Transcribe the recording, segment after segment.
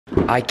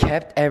I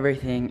kept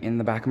everything in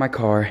the back of my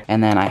car,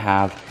 and then I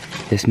have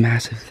this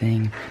massive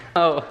thing.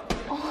 Oh,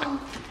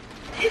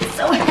 it's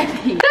so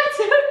heavy. That's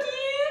so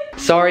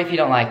cute. Sorry if you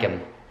don't like him.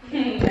 No,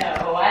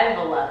 I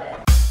love it.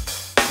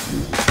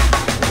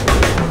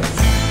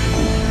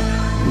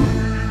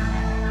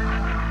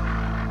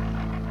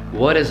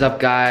 What is up,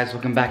 guys?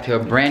 Welcome back to a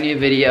brand new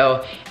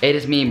video. It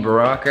is me,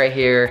 Brock, right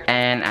here,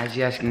 and as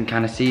you guys can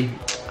kind of see,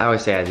 I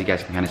always say as you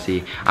guys can kind of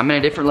see, I'm in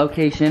a different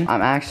location.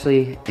 I'm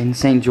actually in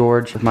St.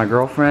 George with my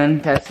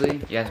girlfriend, Kesley.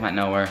 You guys might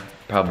know her,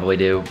 probably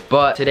do.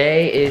 But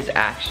today is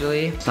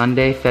actually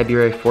Sunday,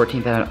 February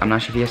 14th. I'm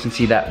not sure if you guys can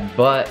see that,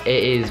 but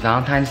it is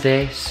Valentine's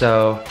Day.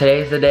 So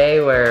today's the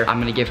day where I'm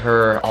gonna give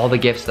her all the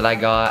gifts that I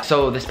got.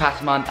 So this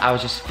past month, I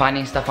was just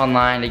finding stuff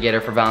online to get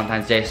her for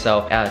Valentine's Day.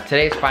 So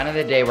today's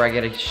finally the day where I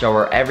get to show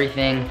her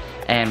everything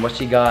and what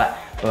she got.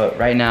 But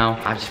right now,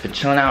 I've just been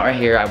chilling out right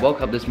here. I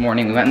woke up this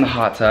morning, we went in the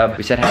hot tub.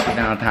 We said happy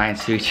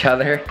Valentine's to each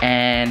other.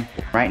 And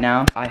right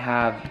now, I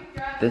have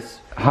this,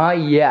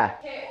 yeah.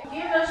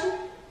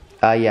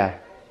 Yeah.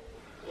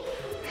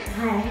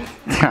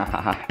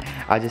 Hi.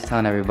 I was just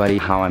telling everybody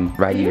how I'm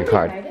writing your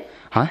card.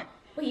 Huh?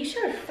 Wait, you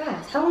showed it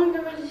fast. How long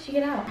ago did she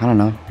get out? I don't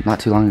know,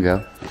 not too long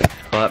ago.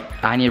 But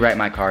I need to write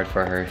my card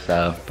for her,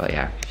 so, but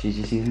yeah. She's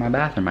just using my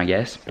bathroom, I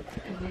guess.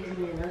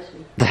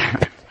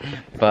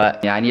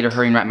 But yeah, I need to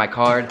hurry and write my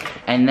card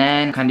and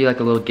then kind of do like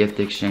a little gift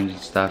exchange and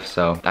stuff,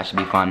 so that should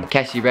be fun.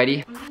 Kesh, you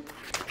ready?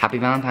 Happy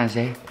Valentine's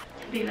Day.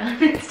 Happy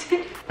Valentine's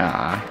Day.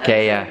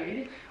 Okay, yeah.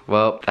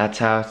 Well, that's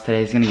how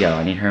today's gonna go.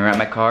 I need to hurry and write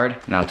my card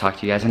and I'll talk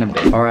to you guys in a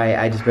bit. All right,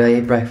 I just barely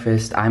ate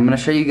breakfast. I'm gonna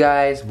show you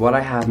guys what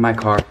I have in my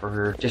car for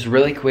her. Just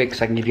really quick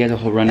so I can give you guys a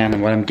whole rundown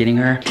of what I'm getting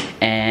her.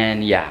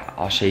 And yeah,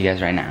 I'll show you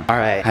guys right now. All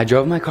right, I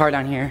drove my car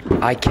down here.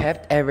 I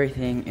kept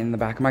everything in the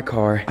back of my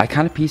car. I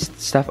kind of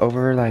pieced stuff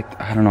over like,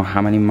 I don't know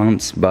how many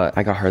months, but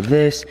I got her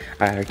this,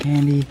 I got her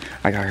candy,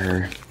 I got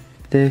her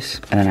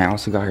this, and then I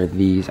also got her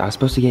these. I was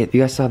supposed to get, if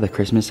you guys saw the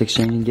Christmas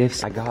exchanging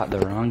gifts, I got the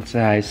wrong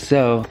size,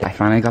 so I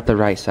finally got the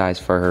right size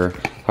for her.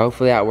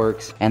 Hopefully that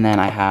works. And then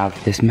I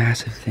have this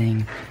massive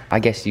thing. I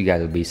guess you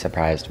guys will be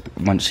surprised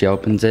once she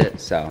opens it,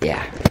 so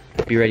yeah,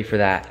 be ready for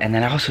that. And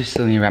then I also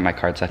still need to write my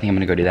card, so I think I'm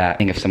gonna go do that.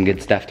 Think of some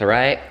good stuff to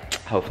write.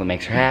 Hopefully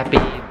makes her happy,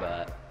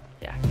 but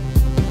yeah.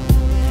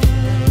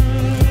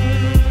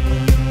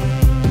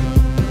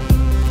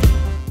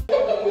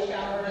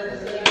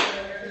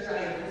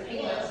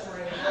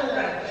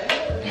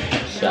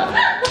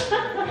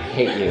 I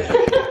hate you.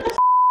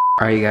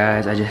 Alright, you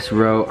guys, I just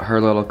wrote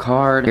her little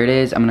card. Here it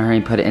is. I'm gonna hurry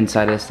and put it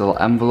inside this little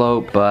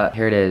envelope, but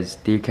here it is.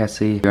 Dear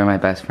Kesley, you're my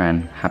best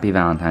friend. Happy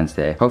Valentine's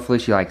Day. Hopefully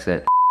she likes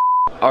it.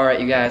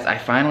 Alright, you guys, I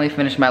finally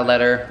finished my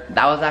letter.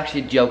 That was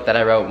actually a joke that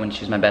I wrote when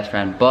she was my best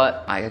friend,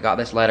 but I got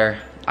this letter.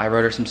 I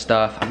wrote her some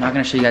stuff. I'm not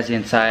gonna show you guys the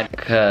inside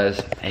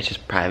because it's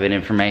just private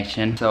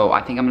information. So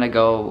I think I'm gonna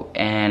go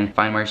and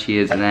find where she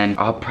is, and then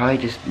I'll probably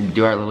just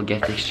do our little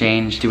gift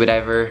exchange, do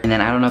whatever. And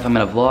then I don't know if I'm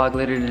gonna vlog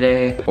later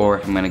today or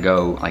if I'm gonna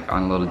go like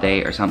on a little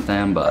date or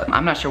something, but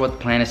I'm not sure what the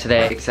plan is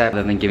today except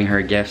other than giving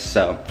her gifts.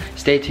 So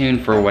stay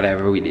tuned for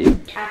whatever we do.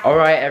 All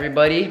right,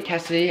 everybody,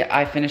 Kesley,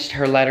 I finished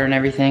her letter and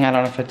everything. I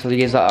don't know if I told you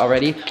guys that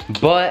already,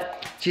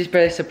 but she's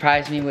barely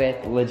surprised me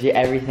with legit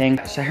everything.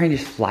 So I heard you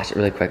just flash it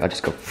really quick. I'll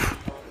just go.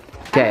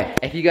 Okay,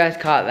 if you guys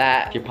caught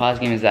that, if your pause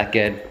game is that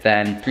good,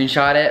 then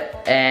screenshot it,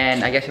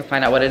 and I guess you'll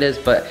find out what it is,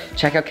 but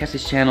check out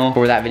Kesley's channel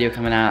for that video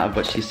coming out of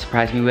what she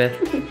surprised me with.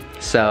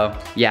 So,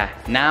 yeah,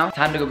 now,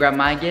 time to go grab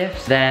my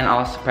gifts, then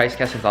I'll surprise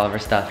Kesley with all of her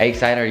stuff. Are you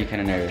excited or are you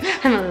kind of nervous?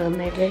 I'm a little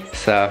nervous.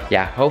 So,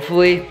 yeah,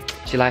 hopefully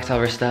she likes all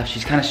of her stuff.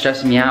 She's kind of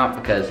stressing me out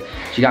because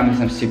she got me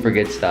some super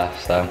good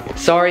stuff, so.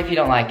 Sorry if you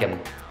don't like him.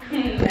 No,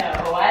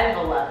 I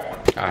love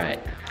it. All right,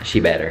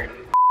 she better.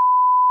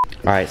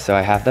 All right, so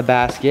I have the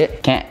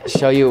basket. Can't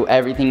show you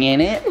everything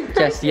in it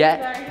just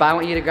yet, but I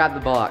want you to grab the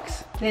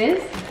box.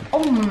 This?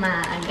 Oh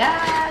my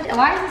god.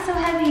 Why is it so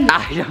heavy?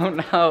 I don't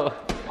know.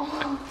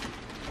 Oh,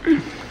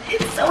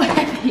 it's so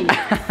heavy.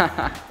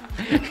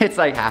 It's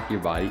like half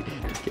your body.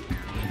 Just kidding.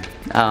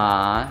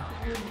 Yeah.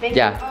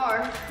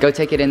 Yeah, go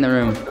take it in the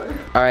room.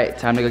 All right,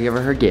 time to go give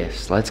her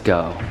gifts. Let's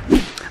go.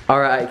 All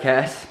right,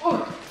 Cass.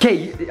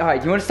 Okay, all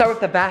right, you want to start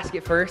with the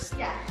basket first?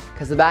 Yeah.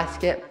 Because the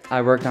basket,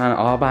 I worked on it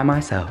all by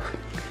myself.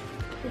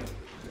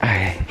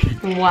 Okay.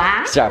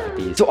 Wow. Start with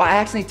these. So I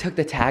accidentally took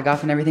the tag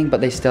off and everything, but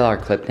they still are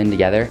clipped in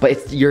together. But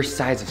it's your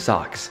size of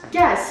socks.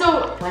 Yeah,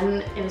 so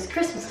when it was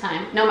Christmas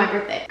time, no, my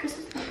birthday.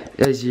 Christmas time.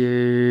 It was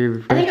your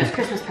birthday? I think it was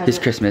Christmas present. It's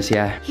Christmas,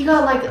 yeah. He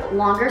got like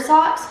longer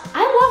socks.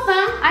 I love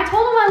them. I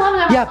told him I love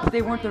them. Yeah, but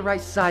they weren't the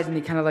right size and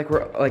they kind of like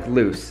were like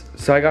loose.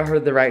 So I got her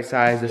the right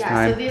size this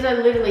time. Yeah, so these are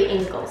literally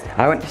ankles.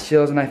 I went to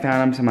Shields and I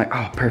found them, so I'm like,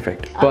 oh,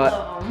 perfect.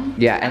 But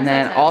yeah, and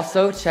then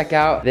also check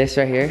out this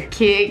right here.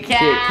 Kit Kat.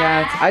 Kit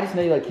Kats. I just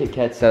know you like Kit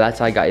Kats, so that's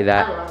why I got you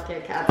that. I love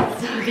Kit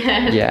Kats. It's so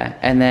good. Yeah,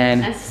 and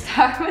then And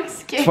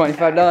Starbucks gift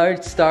 $25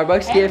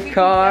 Starbucks gift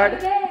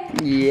card.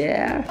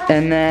 Yeah.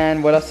 And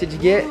then what else did you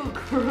get? Ooh,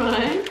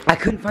 Crunch. I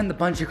couldn't find the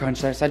bunch of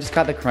crunch there, so I just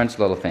got the crunch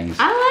little things.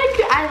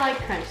 I like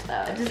Crunch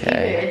though. Just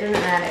Okay. either. It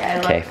doesn't matter. I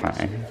love Okay, Crunch.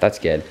 fine. That's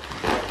good.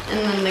 And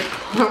then the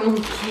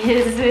caramel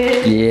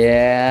kisses.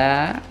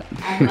 Yeah.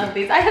 I love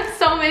these. I have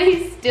so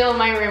many still in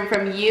my room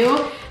from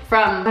you.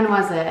 From, when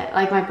was it?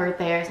 Like my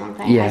birthday or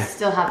something. Yeah. I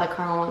still have the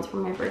caramel ones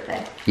from my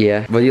birthday.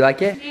 Yeah. Well, you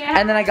like it? Yeah.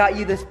 And then I got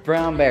you this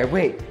brown bear.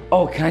 Wait.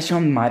 Oh, can I show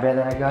them my bear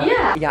that I got?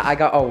 Yeah. Yeah, I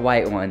got a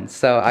white one.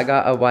 So I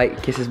got a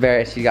white Kisses bear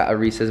and she got a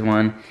Reese's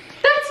one.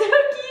 That's so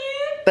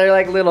cute. They're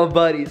like little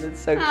buddies. It's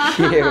so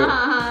cute.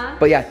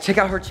 But yeah, check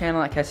out her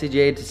channel at Kesley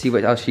Jade to see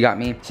what else she got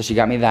me. So she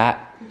got me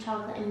that.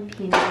 Chocolate and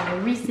peanut butter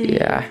Reese's.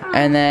 Yeah.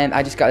 And then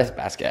I just got this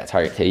basket at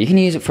Target too. You can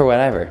use it for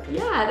whatever.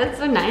 Yeah, that's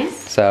so nice.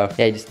 So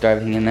yeah, you just throw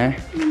everything in there.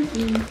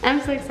 I'm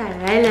so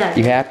excited. I love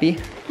You it. happy?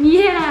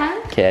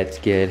 Yeah. Okay, that's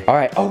good. All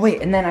right. Oh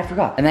wait, and then I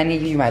forgot. And then I need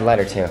to give you my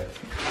letter too.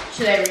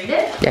 Should I read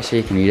it? Yeah, sure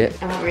you can read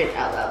it. I won't read it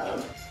out loud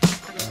though.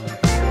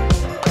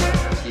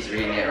 She's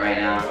reading it right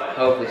now.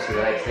 Hopefully she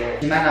likes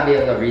it. She might not be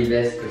able to read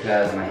this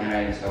because my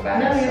handwriting is so bad.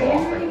 No, It's so your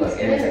off. Like, look,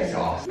 it is like so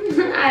off.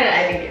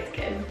 I think it's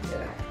good.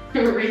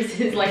 Yeah. Reese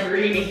is like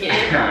reading it.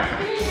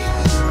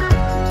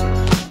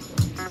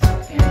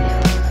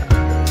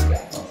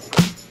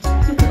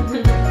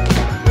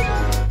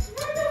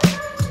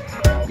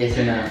 Yes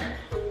or no?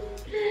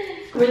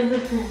 Where's the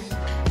pen?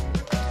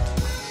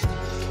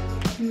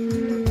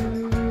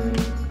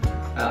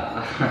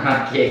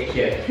 Okay,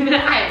 good.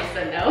 I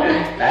also know.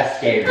 That's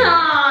scary.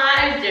 Aw,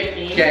 I'm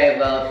joking. Okay,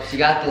 well, she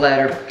got the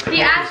letter.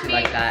 He asked me,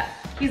 like that.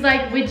 He's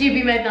like, would you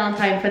be my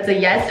Valentine? Puts a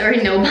yes or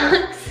a no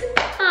box.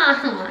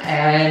 Aw.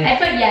 And I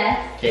put yes.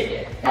 okay,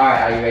 good. All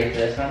right, are you ready for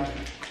this one?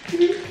 So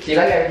you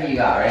like everything you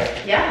got, right?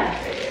 Yeah.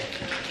 Okay,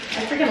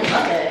 I freaking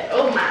love it.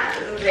 Oh my,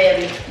 this is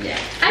heavy. good. Yeah.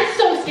 I'm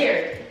so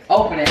scared.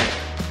 Open it.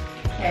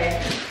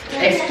 Okay.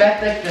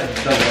 Expect like the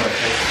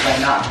worst, like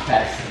not the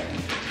best thing.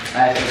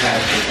 I think kind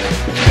of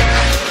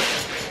stupid.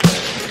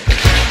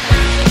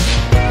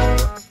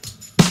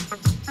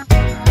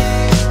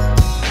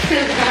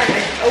 It's hard to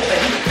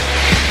open.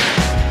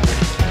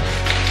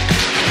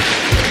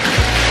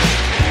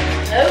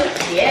 Oh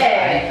yeah.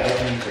 I think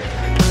opening first.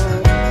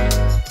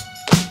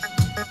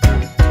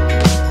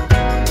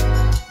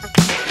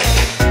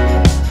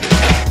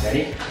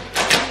 Ready?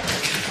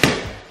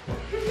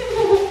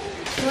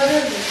 What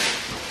is it?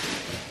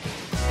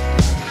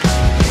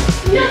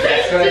 No,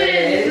 Guess what it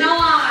did is?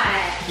 not.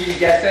 Can you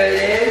guess what it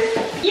is?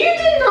 You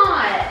did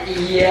not.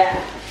 Yeah.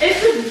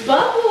 It's a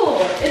bubble.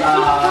 It's a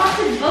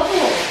frosted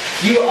bubble.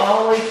 You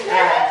always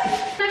ask.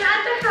 I'm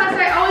at the house.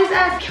 I always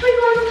ask, can we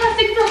go on the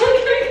plastic bubble?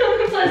 Can we go on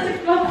the plastic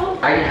bubble?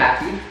 Are you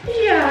happy?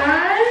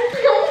 Yeah.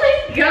 Oh my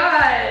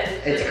gosh.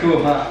 It's cool,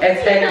 huh?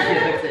 It's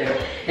heavy too.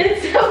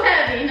 It's so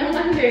heavy. No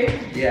wonder.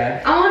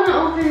 Yeah. I want to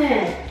open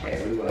it. Okay,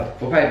 we will.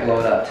 We'll probably blow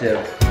it up too.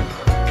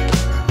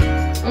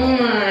 Oh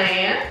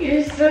my,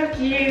 you're so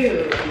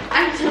cute.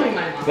 I'm telling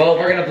my mom. Well,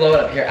 we're gonna blow it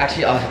up here.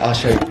 Actually, I'll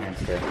show you the hands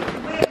too.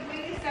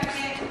 Wait a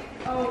second.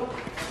 Oh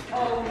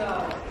no.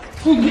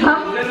 He got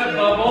me. Is it a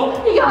bubble?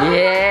 He got me.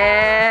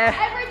 Yeah.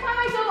 Every time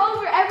I go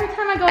over,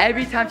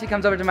 Every time she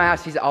comes over to my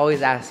house, she's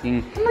always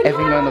asking I'm like, if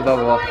we can go in the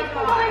bubble. Oh my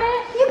God.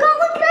 You got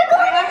look, can I go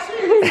in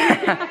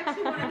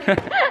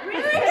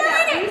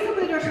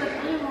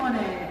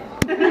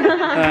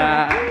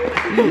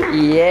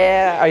it?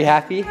 Yeah. Are you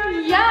happy?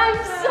 Yeah, I'm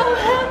so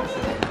happy.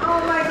 Oh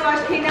my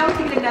gosh. Okay, now we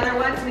can get another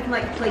one so we can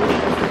like play games.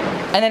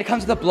 And then it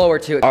comes with a blower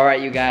too. All right,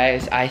 you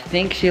guys. I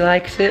think she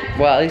likes it.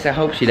 Well, at least I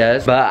hope she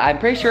does. But I'm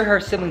pretty sure her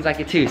siblings like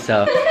it too.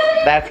 So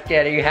that's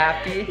good. Are you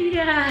happy?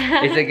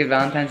 Yeah. Is it a good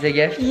Valentine's Day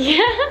gift?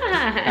 Yeah.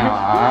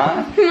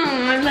 Aww.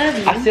 I love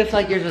you. I still feel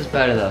like yours was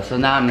better though, so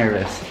now I'm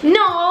nervous. No,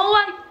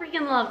 I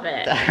freaking love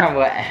it.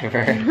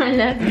 Whatever. I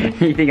love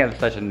you. You think I'm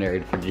such a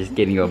nerd for just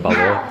getting you a bubble.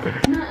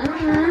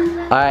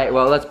 All right,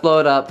 well, let's blow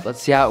it up.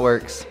 Let's see how it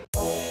works.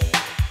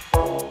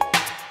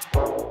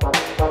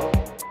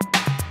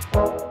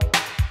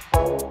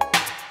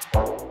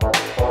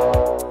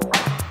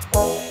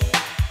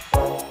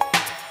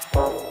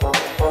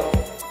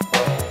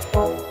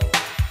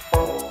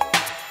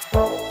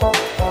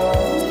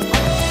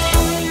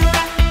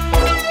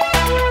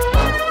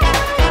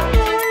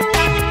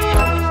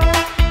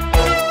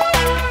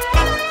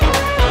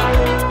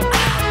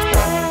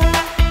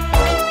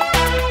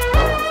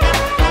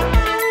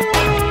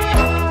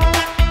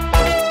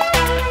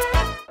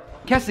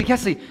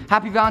 Kesley,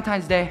 happy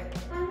Valentine's Day.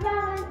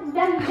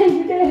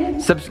 Valentine's Day.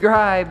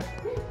 Subscribe.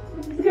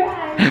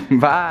 Subscribe.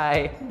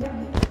 Bye.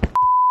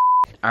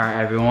 All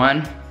right,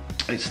 everyone.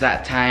 It's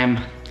that time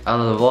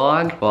of the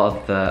vlog,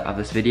 well, of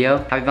this video.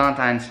 Happy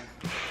Valentine's.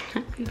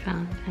 Happy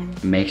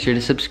Valentine's. Make sure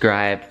to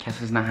subscribe.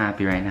 Kesley's not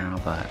happy right now,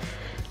 but.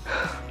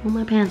 Well,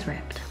 my pants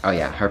ripped. Oh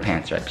yeah, her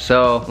pants ripped.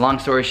 So, long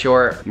story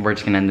short, we're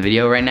just gonna end the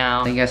video right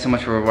now. Thank you guys so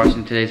much for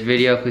watching today's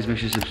video. Please make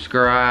sure to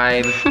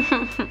subscribe.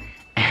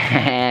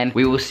 And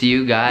we will see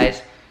you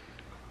guys.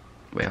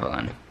 Wait, hold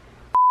on.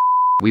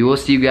 We will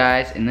see you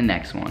guys in the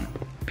next one.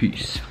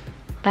 Peace.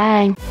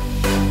 Bye.